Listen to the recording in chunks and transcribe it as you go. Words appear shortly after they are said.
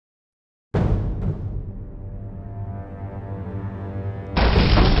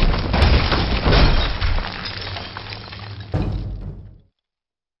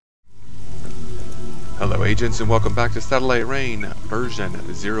agents, and welcome back to Satellite Rain version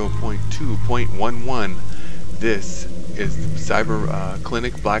 0.2.11. This is the Cyber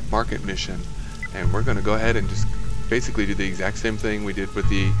Clinic Black Market mission, and we're going to go ahead and just basically do the exact same thing we did with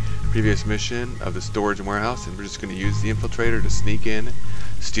the previous mission of the storage and warehouse, and we're just going to use the Infiltrator to sneak in,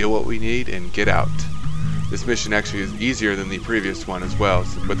 steal what we need, and get out. This mission actually is easier than the previous one as well,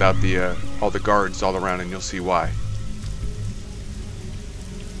 so without the all the guards all around, and you'll see why.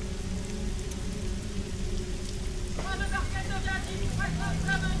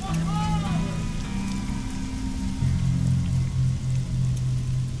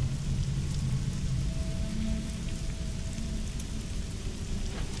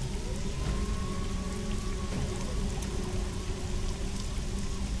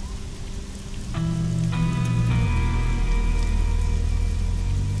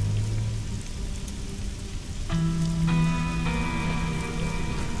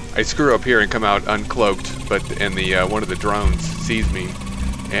 I screw up here and come out uncloaked, but one of the drones sees me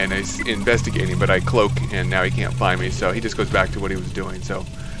and is investigating, but I cloak and now he can't find me, so he just goes back to what he was doing. So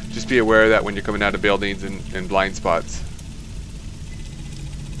just be aware of that when you're coming out of buildings and blind spots.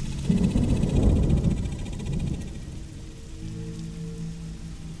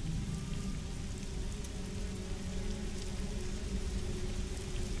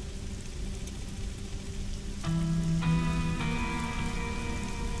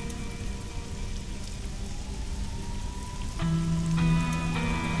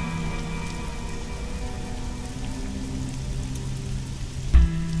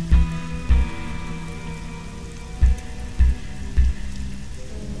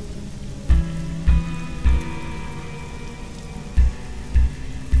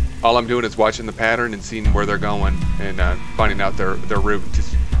 All I'm doing is watching the pattern and seeing where they're going and finding out their route.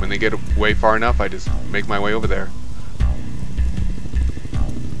 Just when they get away far enough, I just make my way over there.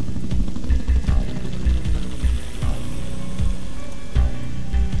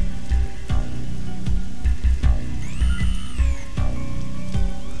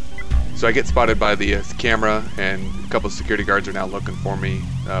 So I get spotted by the camera, and a couple of security guards are now looking for me.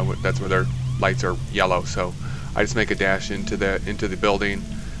 That's where their lights are yellow. So I just make a dash into the building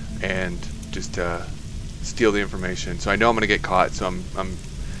and just steal the information. So I know I'm gonna get caught, so I'm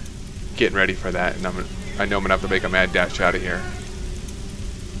getting ready for that, and I know I'm gonna have to make a mad dash out of here.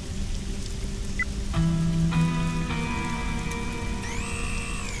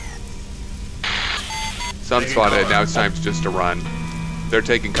 So I'm spotted. Now it's time just to run. They're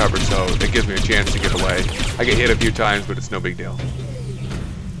taking cover, so it gives me a chance to get away. I get hit a few times, but it's no big deal.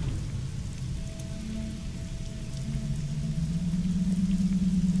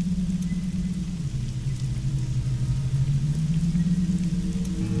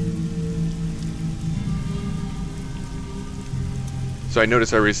 So I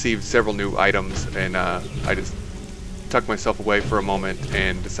noticed I received several new items, and I just tucked myself away for a moment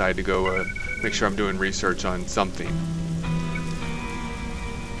and decided to go make sure I'm doing research on something.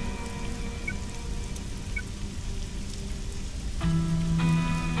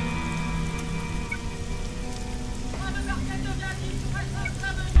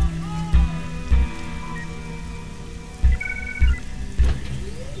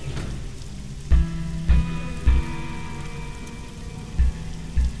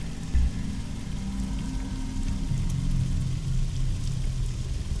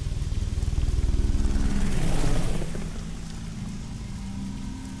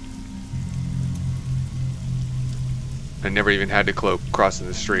 I never even had to cloak crossing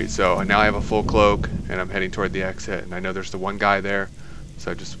the street, so now I have a full cloak and I'm heading toward the exit, and I know there's the one guy there,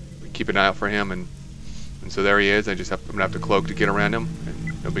 so I just keep an eye out for him, and so there he is. I'm gonna have to cloak to get around him,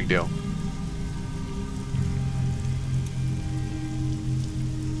 and no big deal.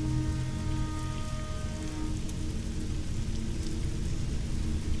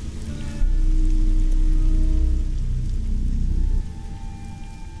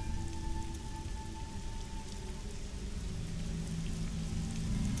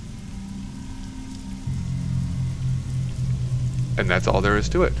 And that's all there is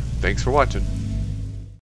to it. Thanks for watching.